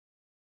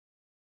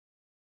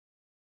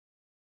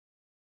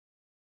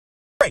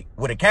great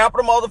with a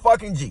capital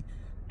motherfucking G.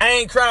 I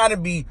ain't trying to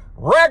be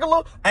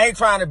regular. I ain't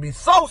trying to be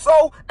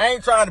so-so. I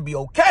ain't trying to be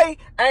okay.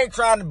 I ain't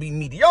trying to be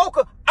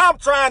mediocre. I'm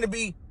trying to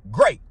be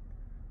great.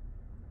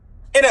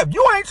 And if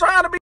you ain't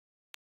trying to be...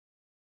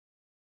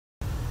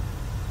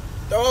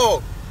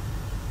 Dog.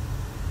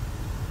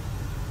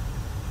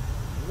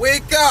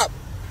 Wake up.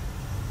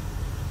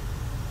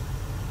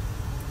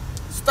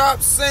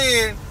 Stop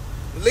saying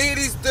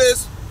ladies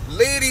this,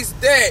 ladies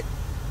that.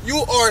 You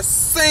are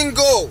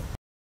single.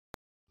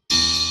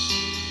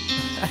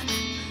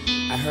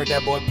 I heard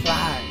that boy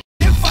Plies.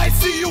 If I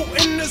see you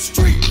in the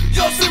street,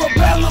 you'll see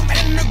cerebellum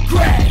in the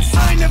grass.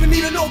 I ain't never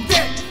needed no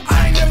debt.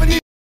 I ain't never need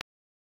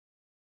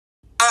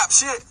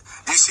shit.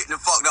 This shit done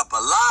fucked up a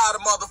lot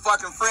of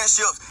motherfucking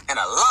friendships and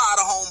a lot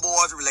of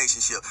homeboys'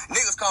 relationships.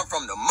 Niggas come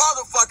from the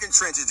motherfucking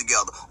trenches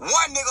together.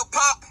 One nigga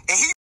pop and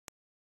he...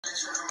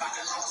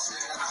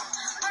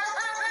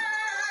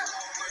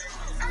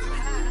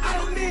 I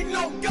don't need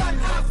no gun.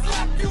 I'll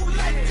slap you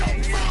like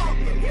your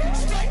father.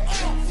 Straight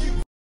off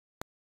you.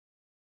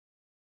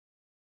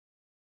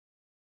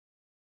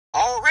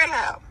 Already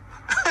have.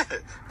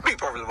 Be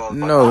perfectly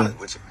motherfucking honest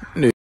with you.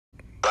 No.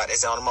 Like they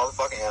say on the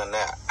motherfucking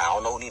internet, I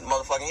don't know who need the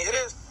motherfucking hit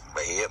is,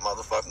 but here it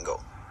motherfucking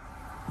go.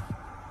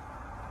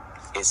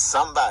 It's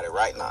somebody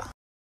right now.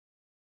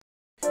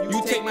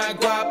 You take my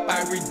guap,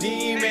 I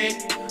redeem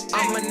it.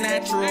 I'm a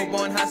natural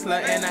born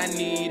hustler and I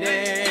need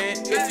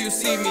it. If you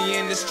see me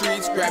in the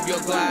streets, grab your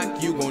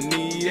Glock, you gon'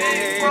 need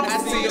it. I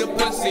see the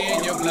pussy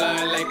in your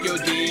blood like your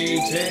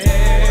DJ.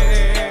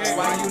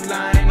 Why you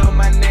lying on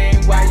my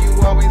name? Why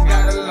you always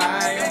gotta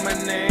lie on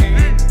my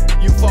name?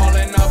 You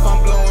falling